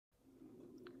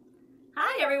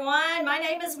Hi everyone, my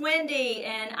name is Wendy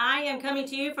and I am coming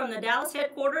to you from the Dallas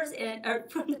headquarters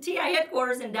from the TI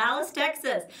headquarters in Dallas,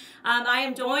 Texas. I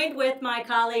am joined with my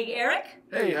colleague Eric.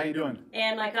 Hey, how you doing?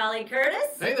 And my colleague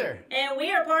Curtis. Hey there. And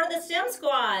we are part of the STEM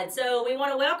Squad. So we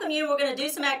want to welcome you. We're going to do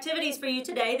some activities for you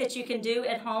today that you can do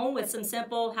at home with some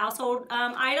simple household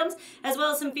items, as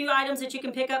well as some few items that you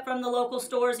can pick up from the local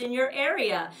stores in your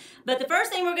area. But the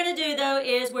first thing we're going to do though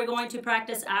is we're going to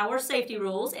practice our safety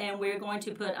rules, and we're going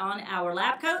to put on our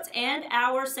lab coats and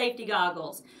our safety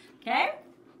goggles. Okay?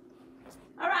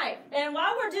 All right. And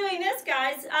while we're doing this,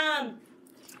 guys,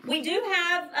 we do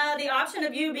have the option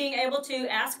of you being able to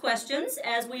ask questions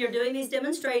as we are doing these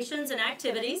demonstrations and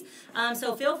activities.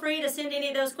 So feel free to send any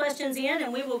of those questions in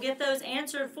and we will get those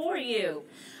answered for you.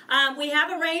 We have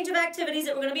a range of activities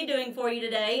that we're going to be doing for you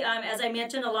today. As I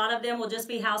mentioned, a lot of them will just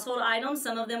be household items.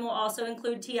 Some of them will also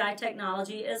include TI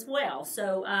technology as well.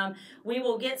 So we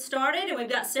will get started, and we've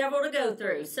got several to go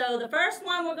through. So the first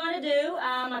one we're going to do,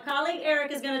 my colleague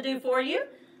Eric is going to do for you.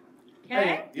 Okay.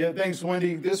 Hey, yeah, thanks,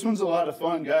 Wendy. This one's a lot of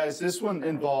fun, guys. This one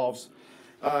involves,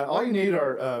 all you need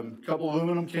are a couple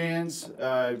aluminum cans,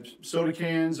 soda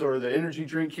cans, or the energy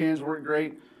drink cans work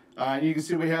great. And you can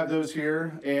see we have those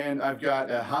here, and I've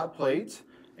got a hot plate,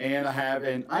 and I have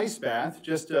an ice bath,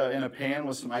 just in a pan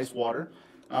with some ice water.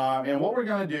 And what we're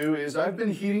going to do is I've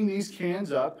been heating these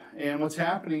cans up, and what's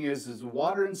happening is the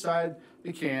water inside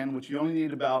the can, which you only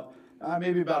need about,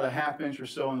 maybe about a ½ inch or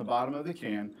so in the bottom of the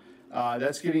can.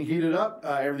 That's getting heated up,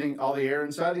 all the air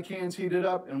inside the can's heated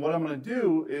up, and what I'm going to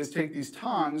do is take these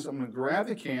tongs, I'm going to grab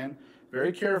the can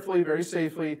very carefully, very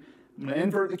safely, I'm going to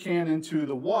invert the can into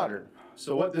the water.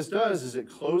 So what this does is it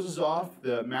closes off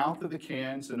the mouth of the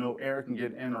can so no air can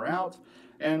get in or out,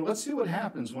 and let's see what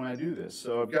happens when I do this.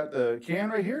 So I've got the can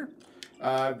right here,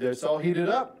 it's all heated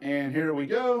up, and here we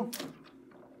go.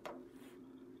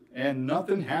 And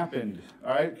nothing happened,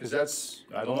 all right, because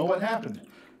I don't know what happened.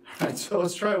 All right, so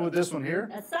let's try it with this one here.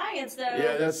 That's science, though.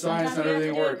 Yeah, that's science, and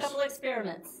everything works. We have to do a couple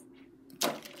experiments.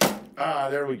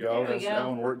 There we go. That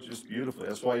one worked just beautifully.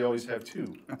 That's why you always have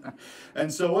two.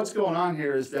 And so what's going on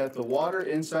here is that the water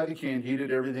inside the can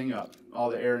heated everything up, all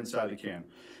the air inside the can.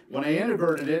 When I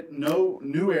inverted it, no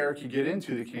new air could get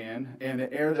into the can, and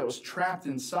the air that was trapped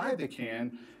inside the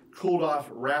can cooled off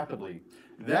rapidly.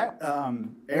 That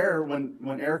air,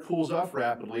 when air cools off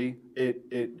rapidly,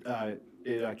 it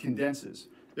condenses.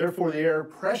 Therefore, the air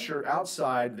pressure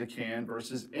outside the can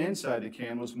versus inside the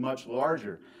can was much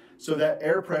larger. So that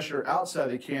air pressure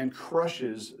outside the can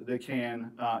crushes the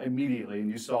can immediately, and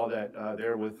you saw that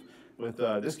there with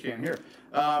this can here.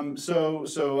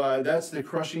 So that's the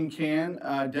crushing can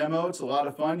demo. It's a lot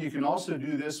of fun. You can also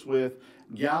do this with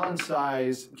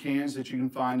gallon-size cans that you can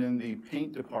find in the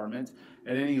paint department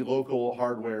at any local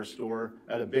hardware store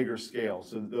at a bigger scale.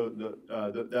 So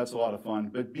that's a lot of fun.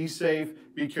 But be safe,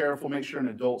 be careful, make sure an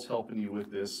adult's helping you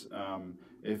with this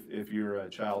if you're a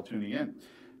child tuning in.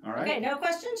 All right. Okay, no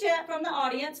questions yet from the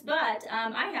audience, but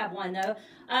I have one though.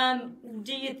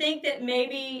 Do you think that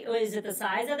maybe, is it the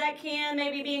size of that can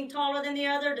maybe being taller than the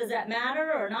other? Does that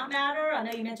matter or not matter? I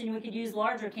know you mentioned we could use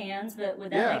larger cans, but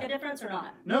would that make a difference or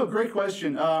not? No, great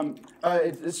question.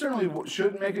 It certainly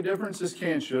shouldn't make a difference. This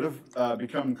can should have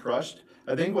become crushed.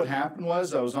 I think what happened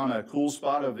was I was on a cool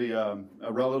spot of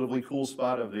a relatively cool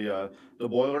spot of the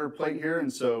boiler plate here,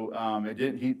 and so it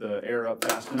didn't heat the air up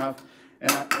fast enough.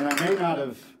 And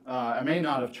I may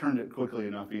not have turned it quickly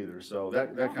enough either. So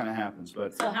that kind of happens.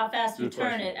 But so how fast you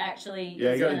turn it actually?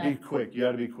 Yeah, you got to be quick. You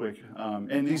got to be quick.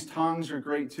 And these tongs are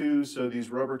great too. So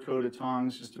these rubber coated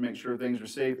tongs, just to make sure things are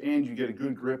safe, and you get a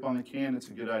good grip on the can. It's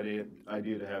a good idea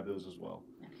to have those as well.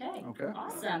 Okay.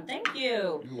 Awesome. Thank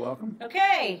you. You're welcome.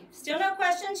 Okay. Still no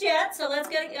questions yet, so let's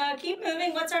keep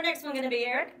moving. What's our next one going to be,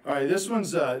 Eric? All right. This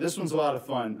one's a lot of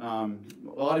fun.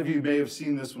 A lot of you may have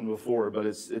seen this one before, but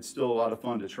it's still a lot of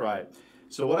fun to try it.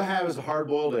 So what I have is a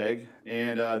hard-boiled egg,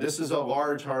 and this is a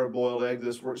large hard-boiled egg.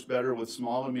 This works better with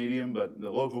small and medium, but the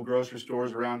local grocery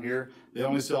stores around here, they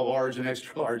only sell large and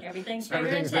extra large. Everything's bigger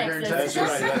in Texas. That's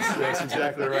right. That's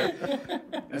exactly right.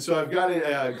 And so I've got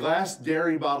a glass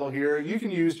dairy bottle here. You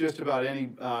can use just about any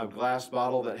glass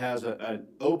bottle that has an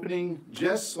opening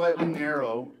just slightly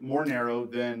more narrow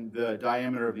than the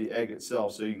diameter of the egg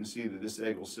itself, so you can see that this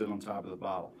egg will sit on top of the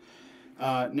bottle.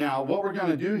 Now, what we're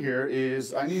going to do here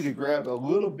is I need to grab a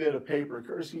little bit of paper.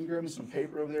 Curtis, can you grab me some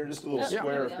paper over there? Just a little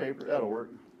square of paper. That'll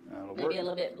work. Maybe a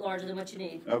little bit larger than what you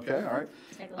need. Okay, all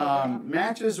right.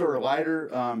 Matches or a lighter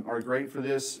are great for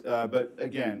this, but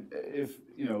again,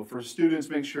 for students,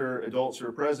 make sure adults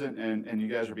are present and you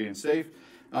guys are being safe.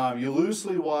 You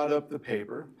loosely wad up the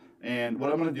paper. And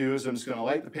what I'm going to do is I'm just going to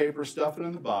light the paper, stuff it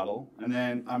in the bottle, and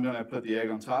then I'm going to put the egg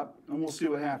on top, and we'll see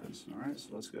what happens. All right, so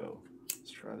let's go.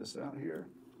 Let's try this out here.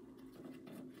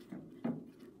 All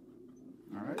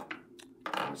right.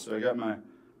 So I got my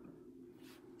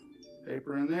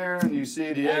paper in there, and you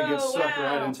see the egg gets sucked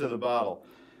right into the bottle.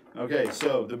 Okay,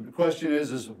 so the question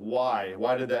is why?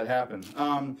 Why did that happen?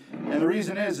 And the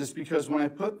reason is because when I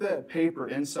put that paper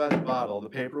inside the bottle, the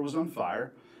paper was on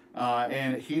fire,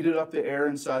 and it heated up the air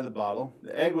inside the bottle.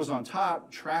 The egg was on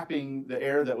top, trapping the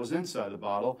air that was inside the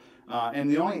bottle,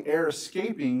 and the only air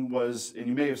escaping was, and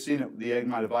you may have seen it, the egg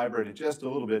might have vibrated just a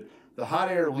little bit, the hot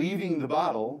air leaving the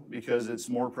bottle, because it's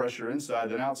more pressure inside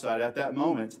than outside at that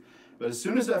moment. But as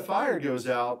soon as that fire goes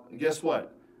out, guess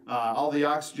what? All the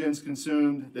oxygen's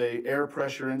consumed, the air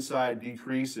pressure inside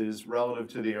decreases relative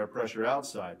to the air pressure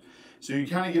outside. So you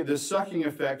kind of get this sucking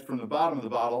effect from the bottom of the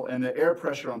bottle, and the air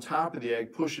pressure on top of the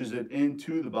egg pushes it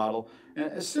into the bottle in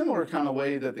a similar kind of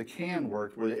way that the can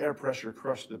worked, where the air pressure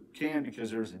crushed the can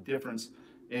because there's a difference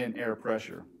in air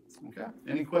pressure. Okay.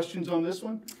 Any questions on this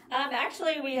one?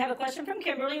 Actually, we have a question from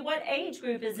Kimberly. What age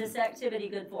group is this activity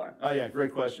good for? Oh, yeah,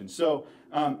 great question. So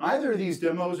either of these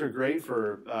demos are great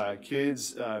for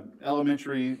kids,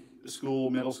 elementary school,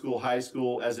 middle school, high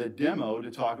school, as a demo to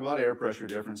talk about air pressure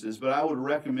differences. But I would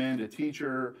recommend a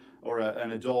teacher or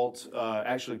an adult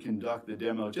actually conduct the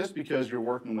demo, just because you're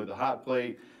working with a hot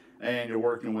plate and you're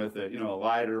working with a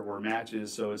lighter or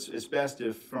matches. So it's best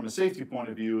if, from a safety point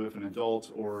of view, if an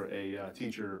adult or a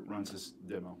teacher runs this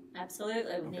demo.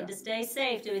 Absolutely. We need to stay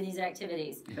safe doing these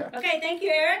activities. Yeah. Okay, thank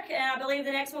you, Eric. And I believe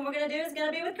the next one we're going to do is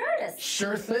going to be with Curtis.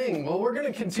 Sure thing. Well, we're going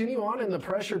to continue on in the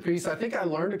pressure piece. I think I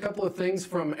learned a couple of things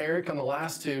from Eric on the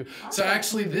last two. Awesome. So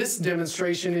actually this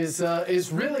demonstration is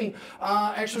really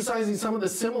exercising some of the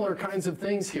similar kinds of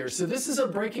things here. So this is a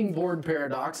breaking board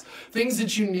paradox. Things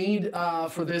that you need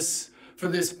for this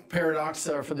paradox,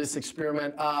 or for this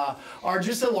experiment, are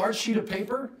just a large sheet of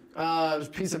paper. A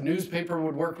piece of newspaper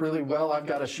would work really well. I've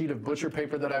got a sheet of butcher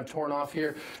paper that I've torn off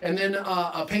here. And then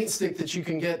a paint stick that you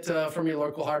can get from your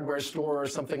local hardware store or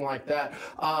something like that.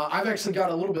 I've actually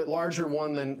got a little bit larger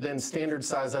one than standard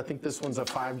size. I think this one's a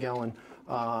 5-gallon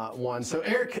one. So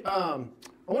Eric, I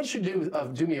want you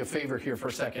to do me a favor here for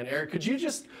a second. Eric, could you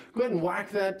just go ahead and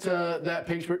whack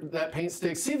that paint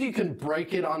stick? See if you can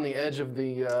break it on the edge of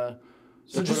the...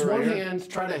 So just one hand,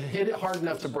 try to hit it hard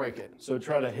enough to break it. So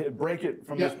try to break it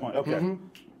from this point. Okay.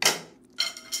 Mm-hmm.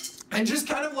 And just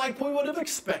kind of like we would have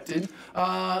expected,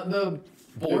 the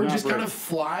board just kind of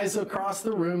flies across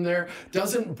the room there,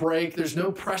 doesn't break. There's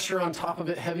no pressure on top of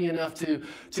it heavy enough to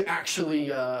actually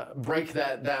break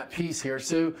that piece here.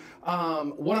 So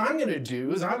what I'm going to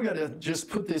do is I'm going to just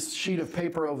put this sheet of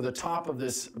paper over the top of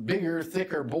this bigger,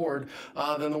 thicker board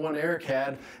than the one Eric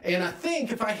had. And I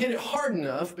think if I hit it hard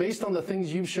enough, based on the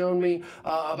things you've shown me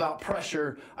about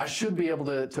pressure, I should be able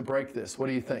to break this. What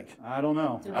do you think? I don't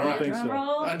know. I don't think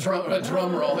so. A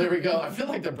drum roll. There we go. I feel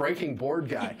like the breaking board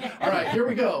guy. All right, here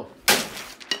we go.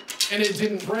 And it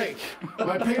didn't break.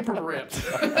 My paper ripped.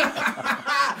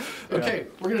 Okay,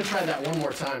 we're going to try that one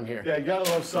more time here. Yeah, you got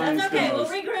to love science. That's okay. demos.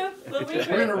 We'll regroup.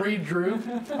 We're going to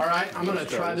regroup. All right, I'm going to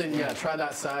try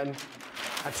that side.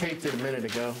 I taped it a minute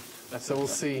ago, so we'll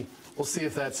see. We'll see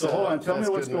if that's. So hold on, tell me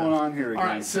what's going on here again. All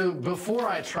right, so before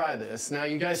I try this, now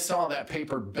you guys saw that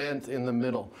paper bent in the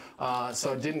middle,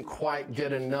 so it didn't quite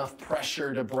get enough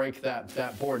pressure to break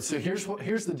that board. So here's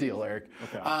the deal, Eric.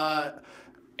 Okay.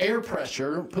 Air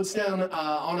pressure puts down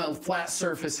on a flat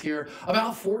surface here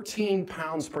about 14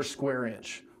 pounds per square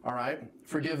inch. All right,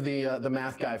 forgive the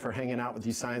math guy for hanging out with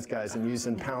you science guys and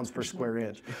using pounds per square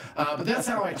inch. But that's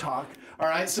how I talk. All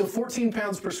right, so 14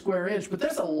 pounds per square inch, but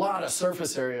there's a lot of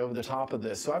surface area over the top of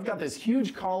this. So I've got this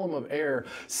huge column of air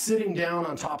sitting down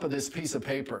on top of this piece of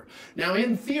paper. Now,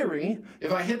 in theory,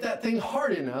 if I hit that thing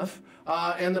hard enough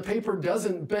and the paper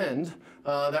doesn't bend,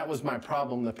 that was my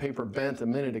problem, the paper bent a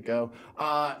minute ago,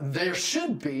 there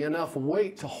should be enough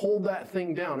weight to hold that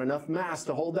thing down, enough mass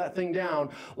to hold that thing down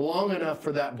long enough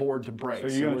for that board to break. So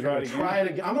you're going to try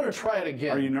it again? I'm going to try it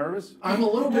again. Are you nervous? I'm a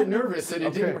little bit nervous.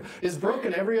 It's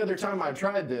broken every other time I've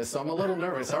tried this, so I'm a little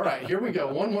nervous. All right, here we go.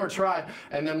 One more try,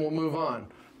 and then we'll move on.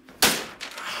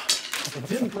 It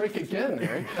didn't break again,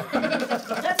 Eric.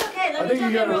 That's okay. Let me I think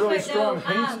jump you got in a real really quick, strong though.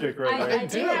 paint stick right there. I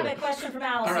do have a question from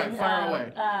Allison. All right, fire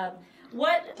away.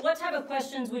 What type of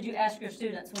questions would you ask your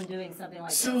students when doing something like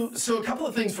this? So a couple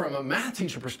of things from a math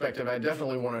teacher perspective I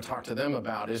definitely want to talk to them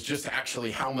about is just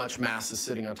actually how much mass is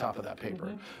sitting on top of that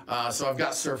paper. So I've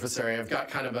got surface area, I've got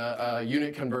kind of a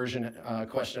unit conversion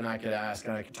question I could ask,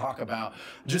 and I could talk about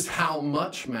just how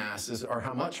much mass is, or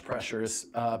how much pressure is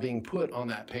being put on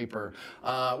that paper,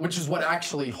 which is what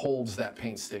actually holds that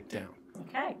paint stick down.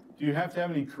 Okay. Do you have to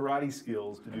have any karate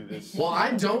skills to do this? Well,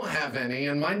 I don't have any,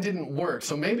 and mine didn't work,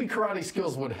 so maybe karate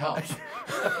skills would help.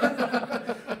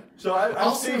 So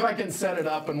I'll see if I can set it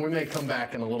up, and we may come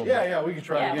back in a little bit. Yeah, we can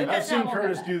try it again. I've seen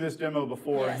Curtis that. do this demo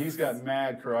before, and he's got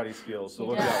mad karate skills, so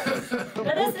look out.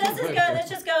 But this is good. This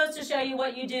just goes to show you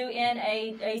what you do in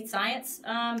a science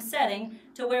setting,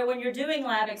 to where when you're doing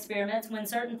lab experiments, when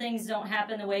certain things don't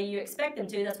happen the way you expect them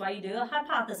to, that's why you do a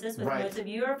hypothesis, which most of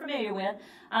you are familiar with.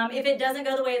 If it doesn't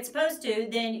go the way it's supposed to,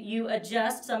 then you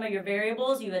adjust some of your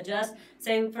variables. You adjust,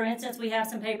 say, for instance, we have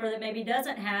some paper that maybe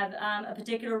doesn't have a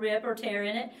particular rip or tear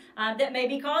in it that may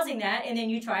be causing that, and then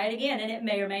you try it again, and it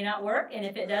may or may not work, and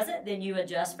if it doesn't, then you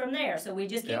adjust from there. So we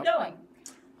just keep going.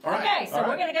 All right. Okay, so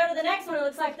we're going to go to the next one. It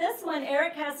looks like this one,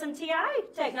 Eric, has some TI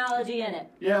technology in it.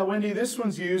 Yeah, Wendy, this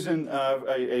one's using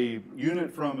a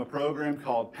unit from a program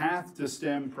called Path to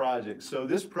STEM Project. So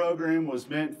this program was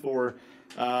meant for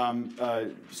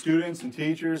students and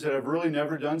teachers that have really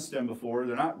never done STEM before.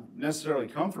 They're not necessarily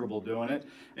comfortable doing it,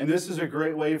 and this is a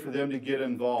great way for them to get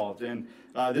involved. And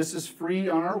this is free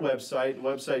on our website. The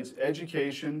website's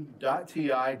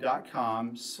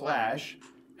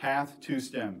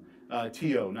education.ti.com/path2STEM.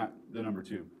 TO, not the number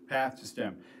 2, Path to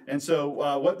STEM. And so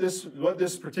what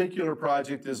this particular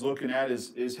project is looking at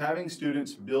is having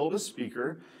students build a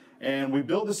speaker. And we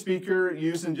build the speaker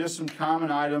using just some common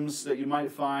items that you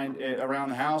might find around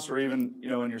the house, or even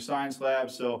in your science lab.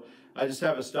 So I just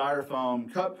have a styrofoam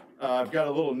cup. I've got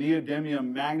a little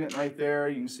neodymium magnet right there.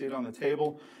 You can see it on the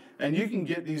table. And you can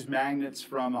get these magnets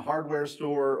from a hardware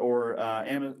store or I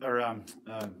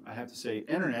have to say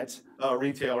internet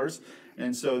retailers.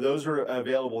 And so those are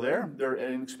available there. They're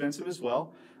inexpensive as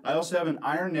well. I also have an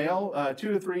iron nail,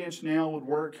 2 to 3 inch nail would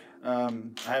work. I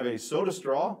have a soda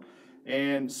straw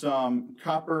and some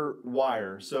copper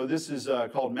wire. So this is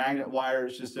called magnet wire.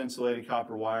 It's just insulated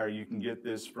copper wire. You can get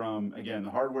this from, again, the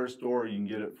hardware store. You can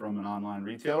get it from an online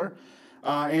retailer.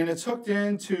 And it's hooked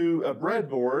into a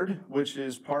breadboard, which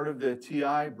is part of the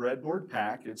TI breadboard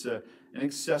pack. It's an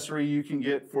accessory you can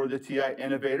get for the TI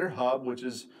Innovator Hub, which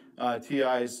is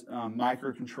TI's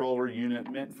microcontroller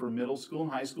unit meant for middle school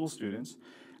and high school students.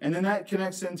 And then that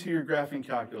connects into your graphing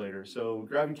calculator. So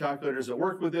graphing calculators that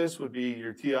work with this would be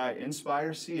your TI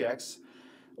Inspire CX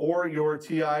or your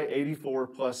TI 84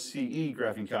 Plus CE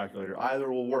graphing calculator.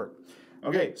 Either will work.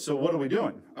 Okay, so what are we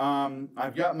doing?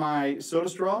 I've got my soda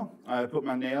straw. I put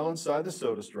my nail inside the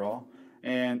soda straw.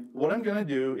 And what I'm going to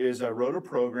do is I wrote a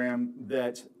program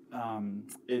that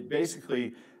it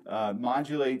basically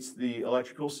modulates the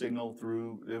electrical signal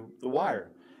through the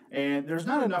wire. And there's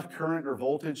not enough current or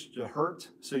voltage to hurt,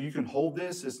 so you can hold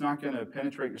this. It's not going to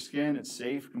penetrate your skin. It's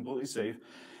safe, completely safe.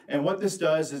 And what this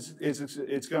does is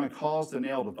it's going to cause the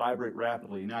nail to vibrate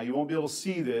rapidly. Now, you won't be able to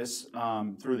see this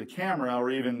through the camera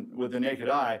or even with the naked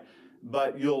eye,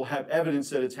 but you'll have evidence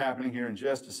that it's happening here in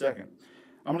just a second.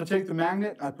 I'm going to take the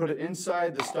magnet, I put it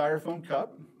inside the styrofoam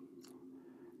cup,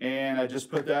 and I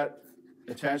just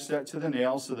attach that to the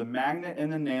nail. So the magnet and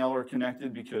the nail are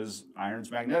connected because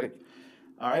iron's magnetic.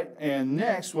 All right, and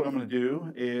next what I'm going to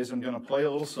do is I'm going to play a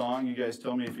little song. You guys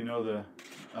tell me if you know the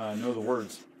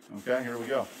words. Okay, here we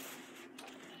go.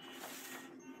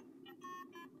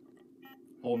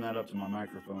 Holding that up to my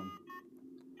microphone.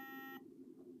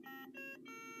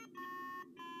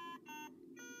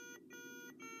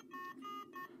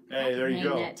 Hey, there you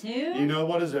go. That tune. You know,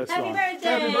 what is that song? Happy birthday!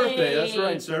 Happy birthday, that's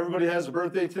right. So everybody has a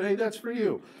birthday today, that's for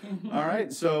you. All right,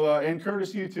 so, and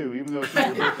Curtis, you too, even though it's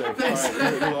not your birthday. All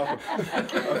right, you're welcome.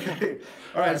 Okay,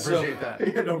 all right. I appreciate that.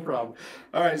 Yeah, no problem.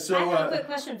 All right, so. I have a quick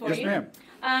question for you. Yes, ma'am.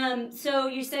 So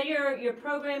you said you're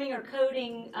programming or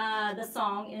coding the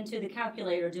song into the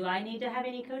calculator. Do I need to have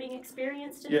any coding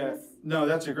experience to do this? No,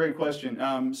 that's a great question.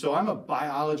 So I'm a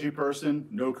biology person,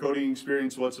 no coding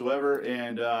experience whatsoever,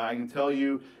 and I can tell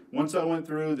you, once I went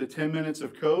through the 10 minutes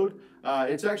of code,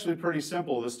 it's actually pretty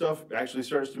simple. The stuff actually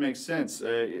starts to make sense.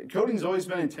 Coding's always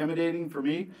been intimidating for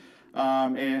me.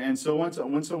 And so once I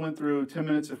went through 10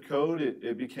 minutes of code,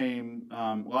 it became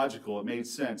logical. It made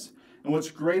sense. And what's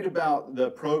great about the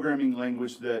programming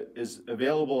language that is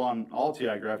available on all TI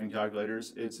graphing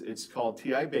calculators, it's called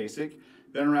TI Basic.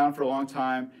 Been around for a long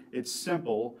time. It's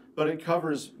simple, but it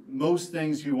covers most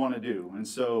things you want to do. And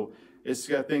so It's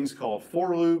got things called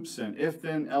for loops and if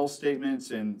then else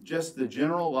statements, and just the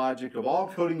general logic of all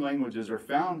coding languages are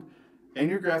found in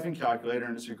your graphing calculator,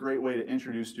 and it's a great way to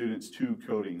introduce students to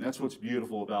coding. That's what's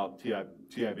beautiful about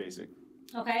TI Basic.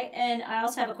 Okay, and I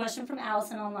also have a question from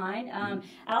Allison online.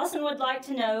 Allison would like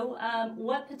to know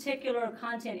what particular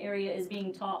content area is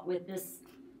being taught with this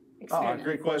experiment.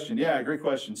 Great question. Yeah, great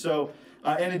question. So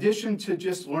in addition to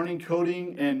just learning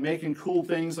coding and making cool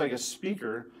things like a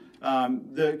speaker,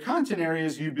 the content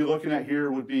areas you'd be looking at here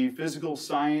would be physical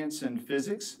science and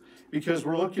physics, because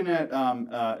we're looking at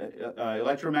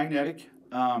electromagnetic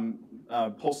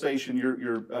pulsation.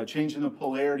 You're changing the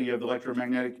polarity of the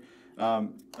electromagnetic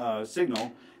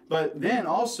signal. But then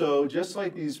also, just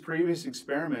like these previous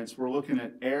experiments, we're looking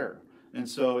at air. And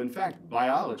so, in fact,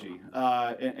 biology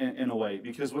in a way,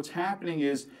 because what's happening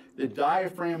is the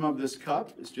diaphragm of this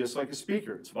cup is just like a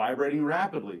speaker. It's vibrating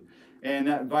rapidly. And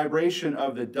that vibration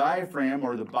of the diaphragm,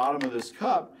 or the bottom of this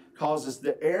cup, causes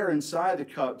the air inside the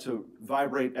cup to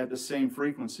vibrate at the same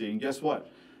frequency. And guess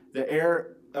what? The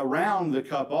air around the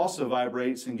cup also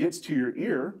vibrates and gets to your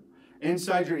ear.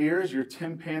 Inside your ear is your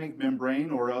tympanic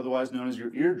membrane, or otherwise known as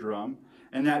your eardrum.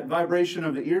 And that vibration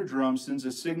of the eardrum sends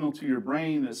a signal to your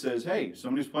brain that says, hey,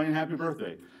 somebody's playing happy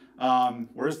birthday.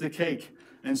 Where's the cake?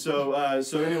 And so,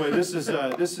 anyway, this is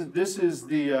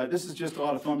just a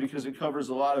lot of fun, because it covers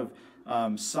a lot of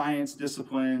science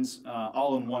disciplines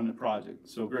all in one project.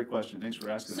 So great question. Thanks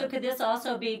for asking that. So could this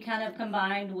also be kind of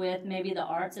combined with maybe the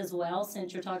arts as well,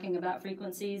 since you're talking about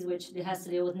frequencies, which has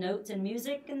to deal with notes and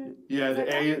music? And yeah,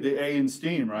 the A in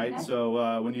STEAM, right? Okay.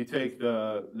 So when you take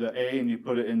the A and you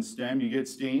put it in STEM, you get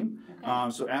STEAM.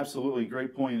 Okay. So absolutely,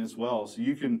 great point as well. So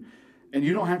you can, and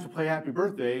you don't have to play happy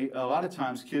birthday. A lot of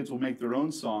times kids will make their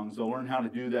own songs. They'll learn how to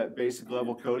do that basic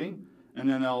level coding, and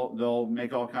then they'll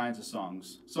make all kinds of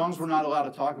songs. Songs we're not allowed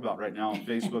to talk about right now on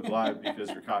Facebook Live because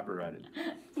they're copyrighted.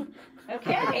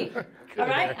 Okay. All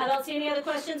right. I don't see any other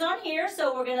questions on here,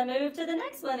 so we're going to move to the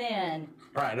next one then.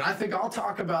 All right, and I think I'll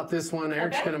talk about this one.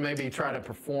 Eric's going to maybe try to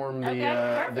perform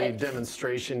the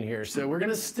demonstration here. So we're going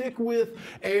to stick with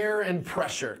air and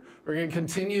pressure. We're going to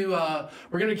continue.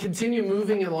 We're going to continue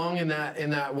moving along in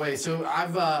that way. So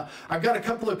I've got a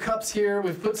couple of cups here.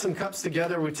 We've put some cups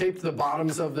together. We taped the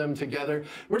bottoms of them together.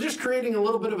 We're just creating a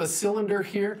little bit of a cylinder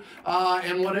here.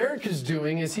 And what Eric is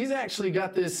doing is he's actually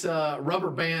got this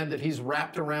rubber band that he's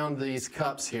wrapped around these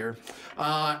cups here.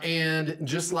 And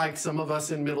just like some of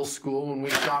us in middle school when we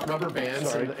shot rubber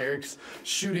bands, and Eric's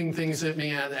shooting things at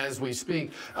me as we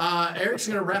speak, Eric's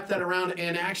going to wrap that around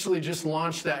and actually just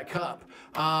launch that cup.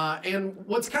 And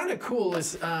what's kind of cool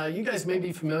is you guys may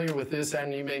be familiar with this,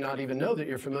 and you may not even know that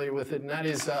you're familiar with it, and that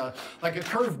is like a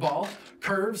curveball,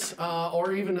 curves,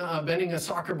 or even bending a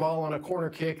soccer ball on a corner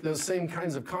kick. Those same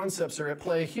kinds of concepts are at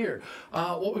play here.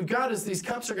 What we've got is these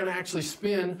cups are going to actually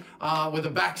spin with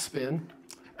a backspin.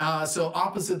 So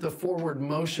opposite the forward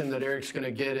motion that Eric's going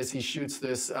to get as he shoots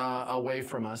this away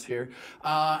from us here.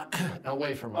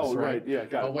 Away from us, right? Yeah,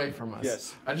 got it. Away from us.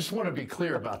 Yes. I just want to be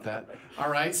clear about that.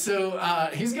 All right, so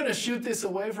he's going to shoot this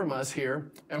away from us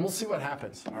here, and we'll see what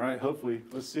happens. All right, hopefully.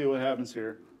 Let's see what happens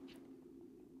here.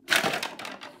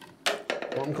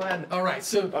 Well, I'm glad. All right,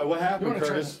 so what happened,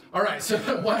 Curtis? All right, so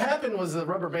what happened was the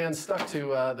rubber band stuck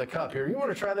to the cup here. You want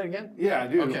to try that again? Yeah, I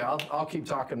do. Okay, I'll keep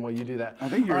talking while you do that. I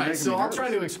think you're making so me I'll nervous.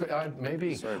 try to explain.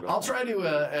 Maybe I'll try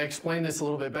to explain this a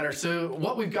little bit better. So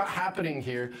what we've got happening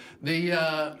here,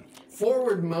 the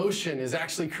forward motion is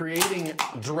actually creating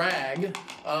drag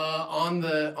on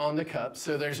the cup.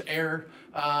 So there's air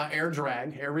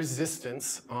drag, air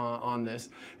resistance on this.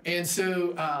 And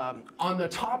so on the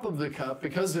top of the cup,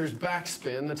 because there's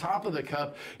backspin, the top of the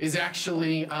cup is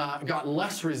actually got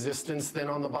less resistance than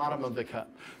on the bottom of the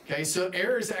cup. Okay, so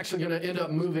air is actually going to end up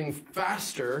moving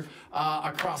faster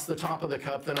across the top of the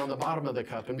cup than on the bottom of the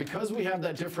cup. And because we have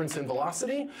that difference in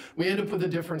velocity, we end up with a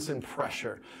difference in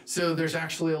pressure. So there's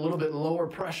actually a little bit lower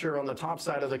pressure on the top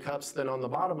side of the cups than on the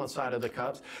bottom side of the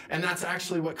cups. And that's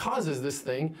actually what causes this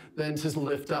thing then to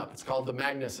lift up. It's called the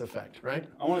Magnus effect, right?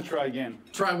 I want to try again.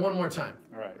 Try one more time.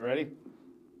 All right, ready?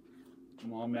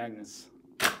 Come on, Magnus.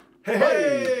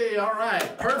 Hey, all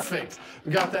right, perfect.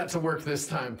 We got that to work this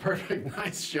time. Perfect,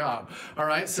 nice job. All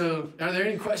right, so are there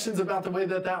any questions about the way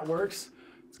that works?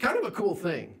 It's kind of a cool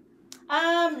thing.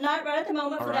 Not right at the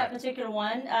moment for that particular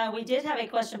one. We did have a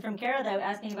question from Kara, though,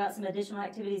 asking about some additional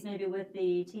activities maybe with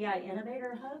the TI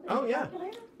Innovator Hub. Oh, yeah.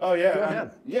 Calculator? Oh, yeah. Go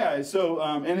ahead. Yeah, so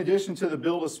in addition to the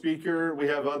Build a Speaker, we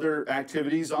have other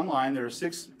activities online. There are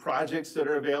 6 projects that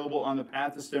are available on the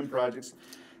Path to STEM projects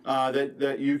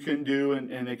that you can do,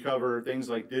 and they cover things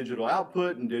like digital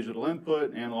output and digital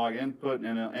input, analog input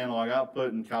and analog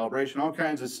output and calibration, all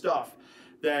kinds of stuff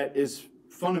that is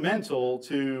fundamental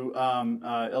to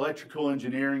electrical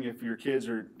engineering. If your kids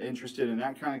are interested in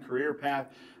that kind of career path,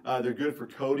 they're good for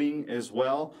coding as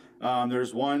well.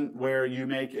 There's one where you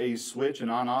make a switch, an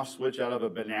on-off switch out of a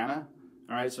banana.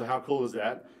 All right, so how cool is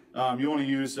that? You want to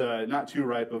use not too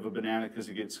ripe of a banana because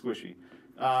it gets squishy.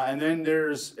 And then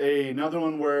there's another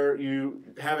one where you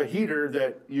have a heater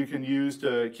that you can use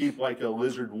to keep like a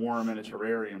lizard warm in a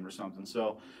terrarium or something.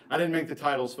 So I didn't make the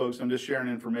titles, folks. I'm just sharing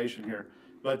information here.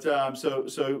 But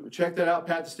so check that out,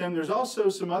 Path to STEM. There's also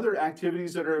some other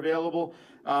activities that are available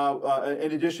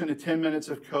in addition to 10 minutes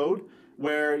of code,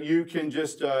 where you can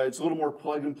just, it's a little more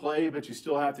plug and play, but you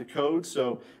still have to code.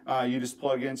 So you just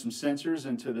plug in some sensors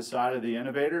into the side of the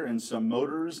innovator and some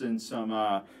motors and some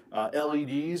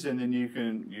LEDs, and then you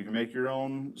can make your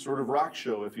own sort of rock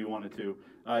show if you wanted to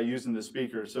using the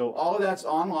speaker. So all of that's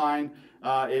online.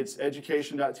 It's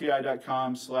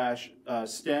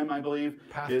education.ti.com/STEM, I believe.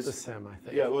 Path to STEM, I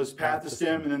think. Yeah, it was Path to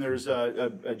STEM, and then there's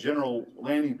a general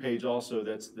landing page also.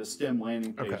 That's the STEM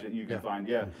landing page that you can find.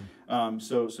 Yeah.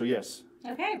 So yes.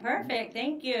 Okay, perfect.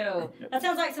 Thank you. That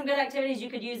sounds like some good activities you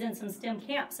could use in some STEM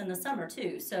camps in the summer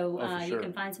too. So you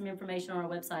can find some information on our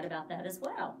website about that as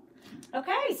well.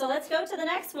 Okay, so let's go to the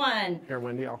next one. Here,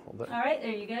 Wendy, I'll hold it. All right,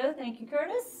 there you go. Thank you,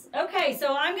 Curtis. Okay,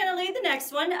 so I'm going to lead the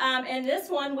next one. And this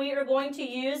one, we are going to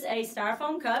use a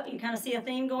styrofoam cup. You kind of see a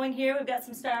theme going here. We've got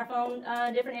some styrofoam,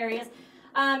 different areas.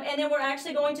 And then we're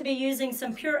actually going to be using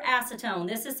some pure acetone.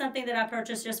 This is something that I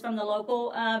purchased just from the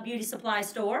local beauty supply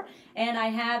store. And I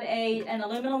have an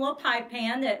aluminum little pipe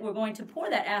pan that we're going to pour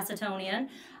that acetone in.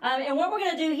 And what we're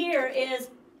going to do here is,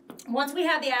 once we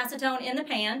have the acetone in the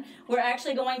pan, we're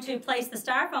actually going to place the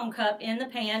styrofoam cup in the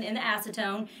pan, in the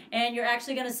acetone, and you're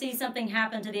actually going to see something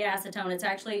happen to the acetone. It's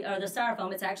actually, or the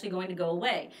styrofoam, it's actually going to go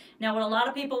away. Now, what a lot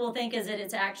of people will think is that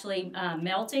it's actually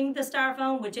melting the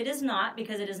styrofoam, which it is not,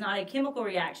 because it is not a chemical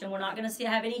reaction. We're not going to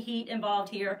have any heat involved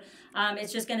here.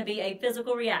 It's just going to be a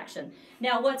physical reaction.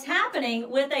 Now, what's happening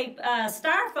with a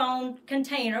styrofoam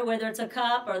container, whether it's a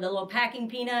cup or the little packing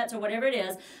peanuts or whatever it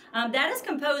is, that is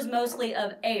composed mostly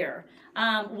of air.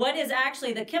 What is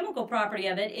actually the chemical property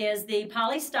of it is the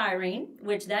polystyrene,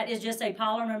 which that is just a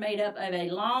polymer made up of a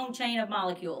long chain of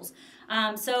molecules.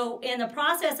 So in the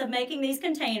process of making these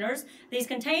containers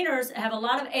have a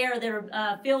lot of air that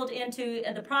are filled into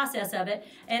the process of it,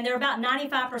 and they're about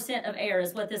 95% of air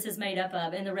is what this is made up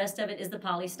of, and the rest of it is the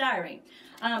polystyrene.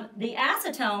 The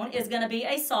acetone is going to be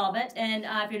a solvent, and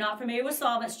if you're not familiar with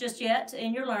solvents just yet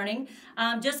in your learning,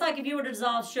 just like if you were to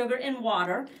dissolve sugar in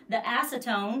water, the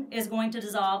acetone is going to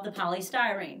dissolve the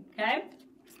polystyrene, okay?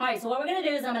 All right, so what we're going to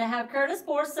do is I'm going to have Curtis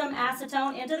pour some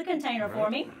acetone into the container for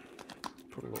me.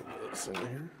 Put a little bit of this in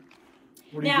here.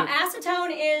 Now,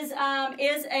 acetone is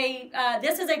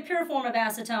this is a pure form of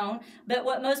acetone, but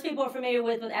what most people are familiar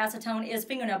with acetone is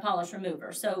fingernail polish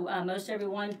remover. So most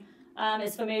everyone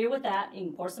is familiar with that. You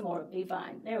can pour some more, it'll be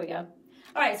fine. There we go.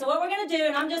 All right, so what we're going to do,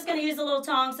 and I'm just going to use a little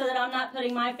tongs so that I'm not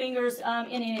putting my fingers in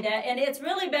any of that, and it's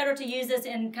really better to use this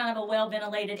in kind of a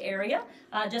well-ventilated area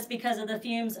just because of the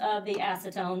fumes of the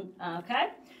acetone, okay?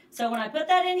 So when I put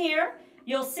that in here,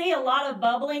 you'll see a lot of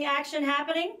bubbling action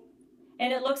happening,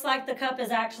 and it looks like the cup is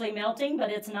actually melting,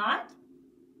 but it's not.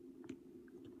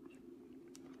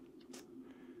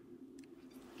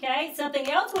 Okay, something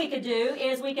else we could do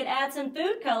is we could add some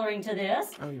food coloring to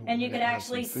this, and you could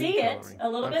actually see it a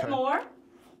little bit more.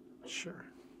 Sure.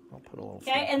 I'll put a little.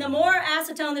 Okay, and the more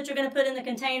acetone that you're going to put in the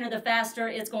container, the faster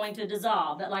it's going to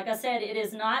dissolve. But like I said, it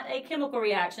is not a chemical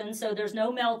reaction, so there's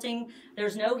no melting,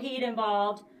 there's no heat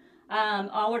involved.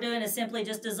 All we're doing is simply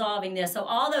just dissolving this. So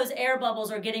all those air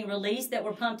bubbles are getting released that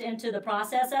were pumped into the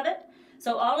process of it.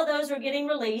 So all of those are getting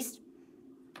released.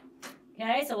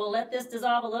 Okay, so we'll let this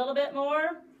dissolve a little bit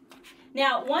more.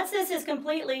 Now, once this is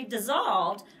completely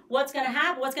dissolved, what's going to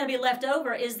happen, what's going to be left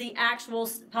over is the actual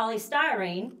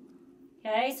polystyrene.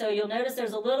 Okay, so you'll notice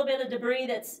there's a little bit of debris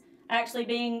that's actually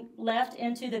being left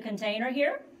into the container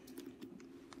here.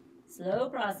 Slow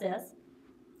process.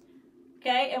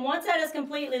 Okay, and once that is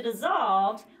completely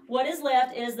dissolved, what is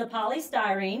left is the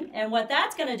polystyrene. And what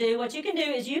that's going to do, what you can do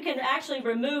is you can actually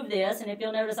remove this, and if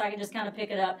you'll notice I can just kind of pick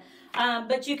it up.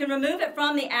 But you can remove it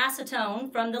from the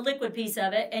acetone, from the liquid piece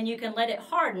of it, and you can let it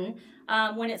harden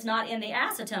when it's not in the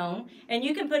acetone. And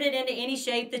you can put it into any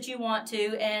shape that you want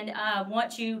to, and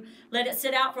once you let it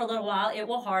sit out for a little while, it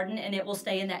will harden and it will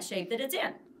stay in that shape that it's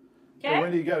in. Okay?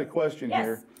 Wendy, you got a question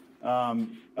here.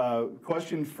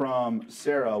 Question from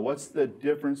Sarah. What's the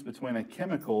difference between a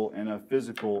chemical and a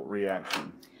physical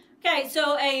reaction? Okay,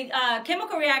 so a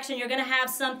chemical reaction, you're going to have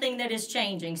something that is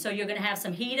changing. So you're going to have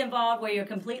some heat involved where you're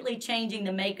completely changing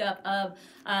the makeup of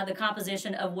the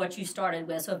composition of what you started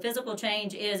with. So physical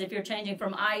change is if you're changing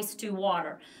from ice to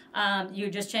water.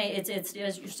 You just change.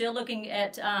 You're still looking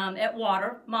at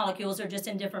water molecules, are just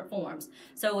in different forms.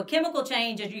 So a chemical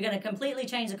change is you're going to completely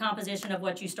change the composition of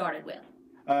what you started with.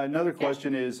 Another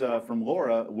question is from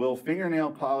Laura. Will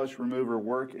fingernail polish remover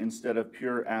work instead of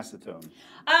pure acetone?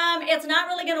 It's not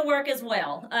really going to work as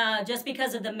well, just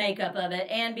because of the makeup of it,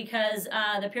 and because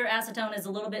the pure acetone is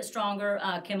a little bit stronger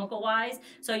chemical-wise.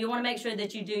 So you want to make sure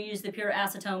that you do use the pure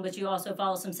acetone, but you also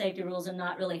follow some safety rules and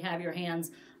not really have your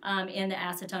hands in the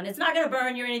acetone. It's not going to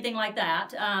burn you or anything like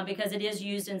that, because it is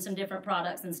used in some different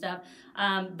products and stuff.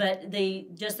 But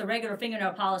just the regular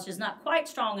fingernail polish is not quite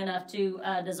strong enough to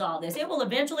dissolve this. It will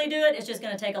eventually do it. It's just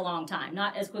going to take a long time,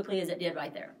 not as quickly as it did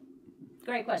right there.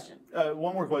 Great question.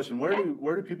 One more question.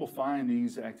 Where do people find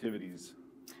these activities?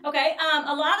 Okay,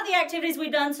 a lot of the activities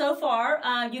we've done so far,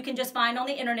 you can just find on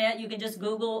the internet. You can just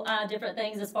Google different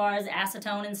things as far as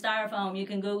acetone and styrofoam. You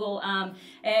can Google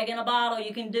egg in a bottle.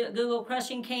 You can Google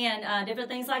crushing can, different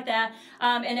things like that.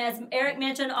 And as Eric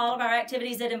mentioned, all of our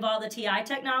activities that involve the TI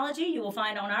technology, you will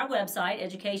find on our website,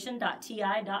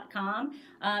 education.ti.com.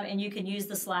 And you can use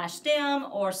the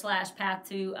 /STEM or /path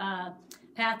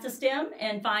to STEM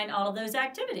and find all of those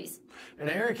activities. And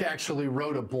Eric actually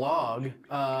wrote a blog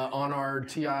on our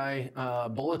TI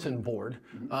bulletin board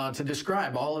to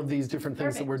describe all of these different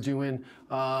things that we're doing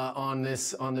on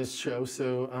this show.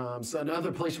 So, so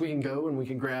another place we can go and we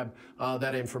can grab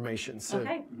that information. So,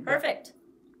 okay, perfect.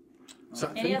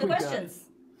 So any other questions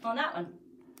on that one?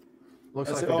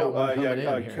 Looks like we got one coming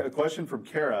in here. A question from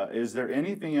Kara. Is there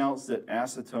anything else that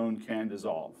acetone can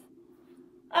dissolve?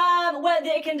 Well,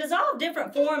 they can dissolve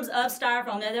different forms of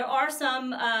styrofoam. Now, there are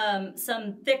some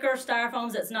thicker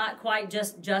styrofoams that's not quite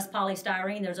just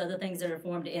polystyrene. There's other things that are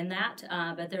formed in that,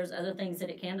 but there's other things that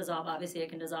it can dissolve. Obviously, it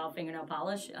can dissolve fingernail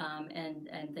polish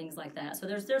and things like that. So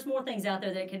there's more things out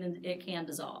there that it can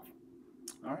dissolve.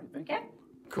 All right, thank you.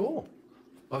 Cool.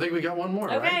 I think we got one more,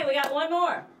 right? Okay, we got one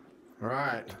more. All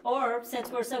right. Or, since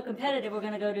we're so competitive, we're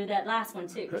going to go do that last one,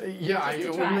 too. Yeah,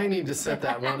 we may need to set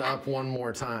that one up one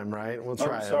more time, right? We'll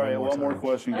try it. Sorry, one more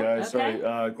question, guys. Okay.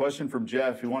 Sorry. Question from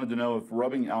Jeff. He wanted to know if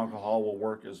rubbing alcohol will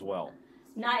work as well.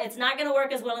 It's not going to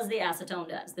work as well as the acetone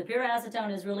does. The pure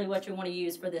acetone is really what you want to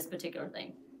use for this particular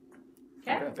thing.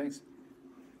 Okay, thanks.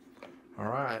 All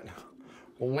right.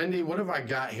 Well, Wendy, what have I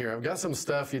got here? I've got some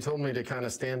stuff. You told me to kind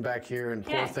of stand back here and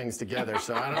pour things together,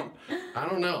 so I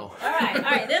don't know. All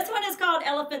right. This one is called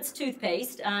Elephant's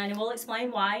Toothpaste, and we'll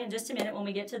explain why in just a minute when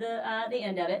we get to the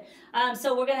end of it.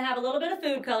 So we're going to have a little bit of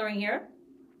food coloring here.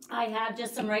 I have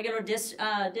just some regular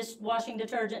dishwashing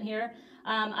detergent here.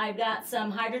 I've got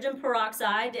some hydrogen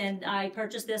peroxide, and I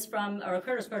purchased this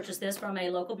Curtis purchased this from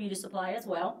a local beauty supply as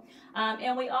well.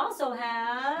 And we also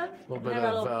have a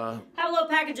little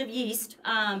package of yeast.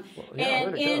 And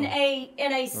in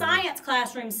a science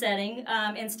classroom setting,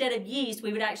 instead of yeast,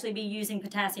 we would actually be using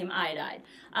potassium iodide.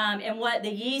 And what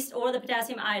the yeast or the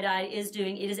potassium iodide is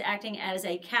doing, it is acting as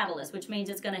a catalyst, which means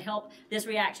it's going to help this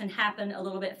reaction happen a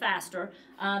little bit faster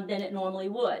than it normally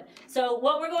would. So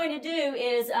what we're going to do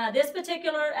is this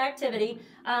particular activity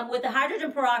with the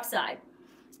hydrogen peroxide.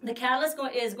 The catalyst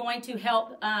is going to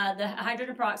help the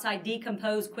hydrogen peroxide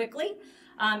decompose quickly,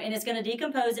 and it's going to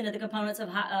decompose into the components of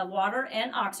water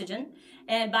and oxygen.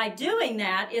 And by doing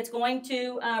that, it's going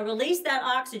to release that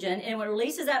oxygen, and when it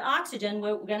releases that oxygen,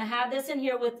 we're going to have this in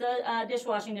here with the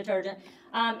dishwashing detergent.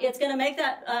 It's going to make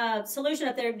that solution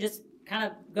up there just kind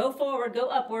of go forward, go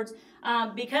upwards,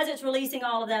 because it's releasing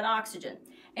all of that oxygen.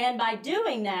 And by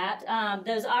doing that,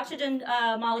 those oxygen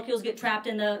molecules get trapped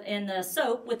in the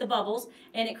soap with the bubbles,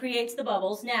 and it creates the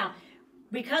bubbles. Now,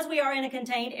 because we are in a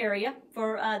contained area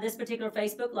for this particular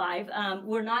Facebook Live,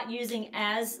 we're not using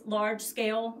as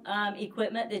large-scale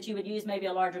equipment that you would use, maybe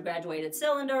a larger graduated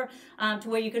cylinder, to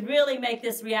where you could really make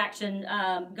this reaction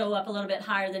go up a little bit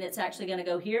higher than it's actually going to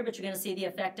go here, but you're going to see the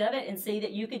effect of it and see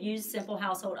that you could use simple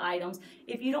household items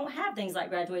if you don't have things like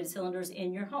graduated cylinders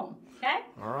in your home, okay?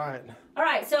 All right. All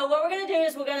right, so what we're going to do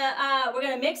is we're going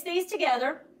to mix these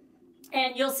together.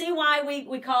 And you'll see why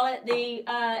we call it the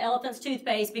elephant's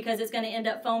toothpaste, because it's going to end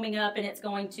up foaming up and it's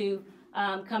going to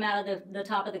come out of the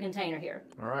top of the container here.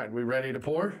 All right, we ready to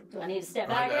pour? Do I need to step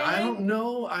back? I don't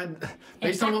know.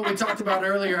 Based on what we talked about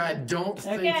earlier, I don't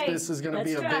think this is going to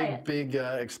be a big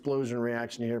explosion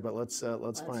reaction here, but let's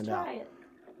find out. Try it.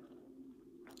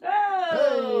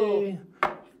 Oh!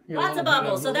 Hey. Lots of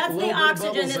bubbles. So that's the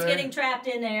oxygen that's getting trapped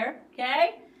in there,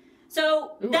 okay?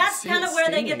 So Ooh, that's see kind it of where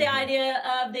they get steaming the here. idea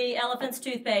of the elephant's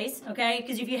toothpaste, okay?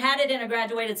 Because if you had it in a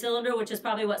graduated cylinder, which is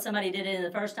probably what somebody did it in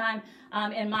the first time,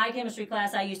 in my chemistry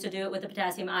class, I used to do it with the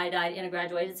potassium iodide in a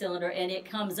graduated cylinder, and it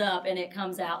comes up and it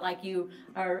comes out like you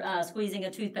are squeezing a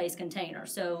toothpaste container.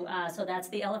 So, so that's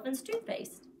the elephant's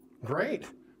toothpaste. Great.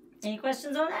 Any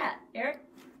questions on that, Eric?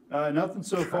 Nothing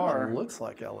so far. Looks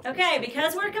like elephant. Okay,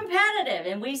 because we're competitive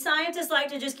and we scientists like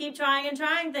to just keep trying and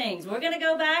trying things, we're going to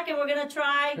go back and we're going to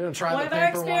try You're gonna try one the of our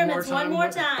paper experiments one more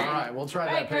time. All right, we'll try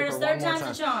All right, that paper Curtis, one third more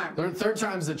time's time. the charm. Third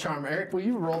time's the charm. Eric, will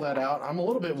you roll that out? I'm a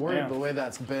little bit worried Yeah. the way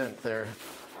that's bent there.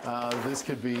 This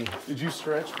could be Did you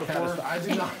stretch before? catastrophic. I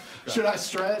do not. Should I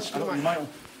stretch? I don't, you might,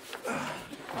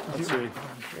 let's see.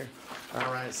 Here.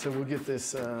 All right, so we'll get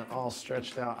this all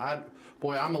stretched out.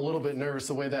 Boy, I'm a little bit nervous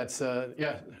the way that's,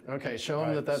 yeah, okay, show them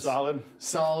Right, that that's solid.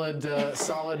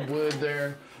 Solid wood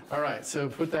there. All right, so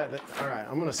put that, all right,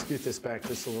 I'm gonna scoot this back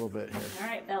just a little bit here. All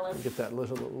right, fellas. Get that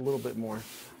little bit more.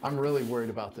 I'm really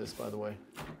worried about this, by the way.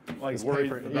 Like This worried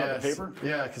paper, about yes. the paper?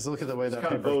 Yeah, because look at the way that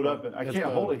Kind of paper's bowed up. And I it's can't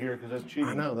bowed. hold it here because that's cheating.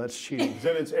 I know, that's cheating.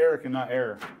 Then it's Eric and not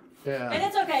error. Yeah. And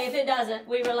it's okay if it doesn't.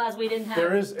 We realized we didn't have.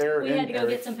 There is air We in had to go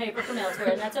Eric. get some paper from elsewhere,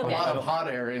 and that's A lot okay. of hot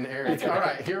air in Eric. That's okay. All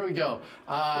right, here we go.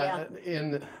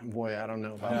 Yeah. Boy, I don't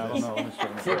know about I this. don't know. Let me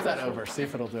try. Flip that over, see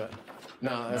if it'll do it.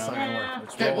 No, that's not gonna Nah.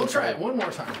 work. Okay, we'll try it one more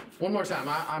time. One more time.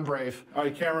 I'm brave. All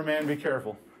right, cameraman, be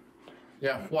careful.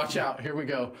 Yeah, watch out. Here we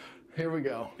go. Here we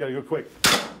go. Gotta go quick.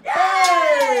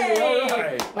 Yay! All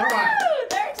right. All right. Woo,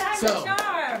 third time's So- the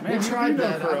charm. We Man, tried you did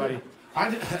that. karate.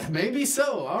 Maybe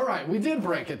so. All right, we did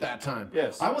break it that time.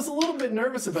 Yes. I was a little bit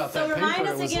nervous about So that remind paper.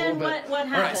 us It was a again little bit. what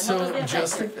All right, happened. so What was the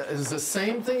just effect? it's the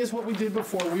same thing as what we did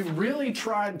before. We really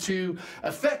tried to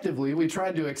we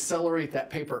tried to accelerate that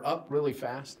paper up really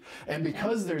fast, and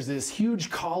because there's this huge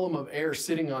column of air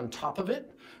sitting on top of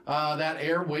it. That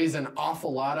air weighs an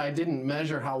awful lot. I didn't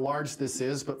measure how large this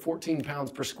is, but 14 pounds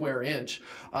per square inch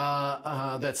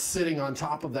that's sitting on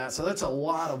top of that. So that's a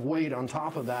lot of weight on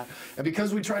top of that. And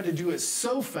because we tried to do it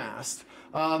so fast,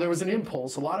 there was an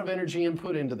impulse, a lot of energy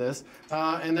input into this,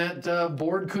 and that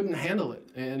board couldn't handle it,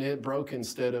 and it broke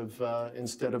instead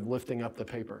of lifting up the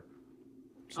paper.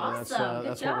 So Awesome.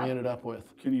 that's Good what job. we ended up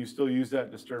with. Can you still use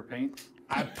that to stir paint?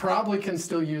 I probably can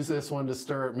still use this one to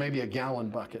stir maybe a gallon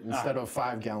bucket instead of a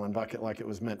 5-gallon bucket like it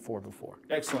was meant for before.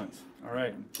 Excellent. All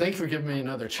right. Thanks for giving me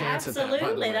another chance at that. by the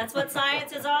Absolutely. way. That's what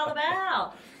science is all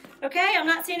about. Okay, I'm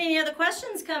not seeing any other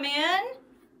questions come in.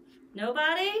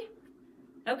 Nobody?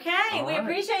 Okay, All we right.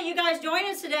 appreciate you guys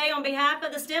joining us today on behalf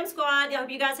of the STEM Squad. I hope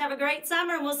you guys have a great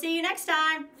summer, and we'll see you next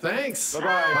time. Thanks. Bye-bye.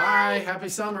 Bye. Happy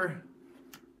summer.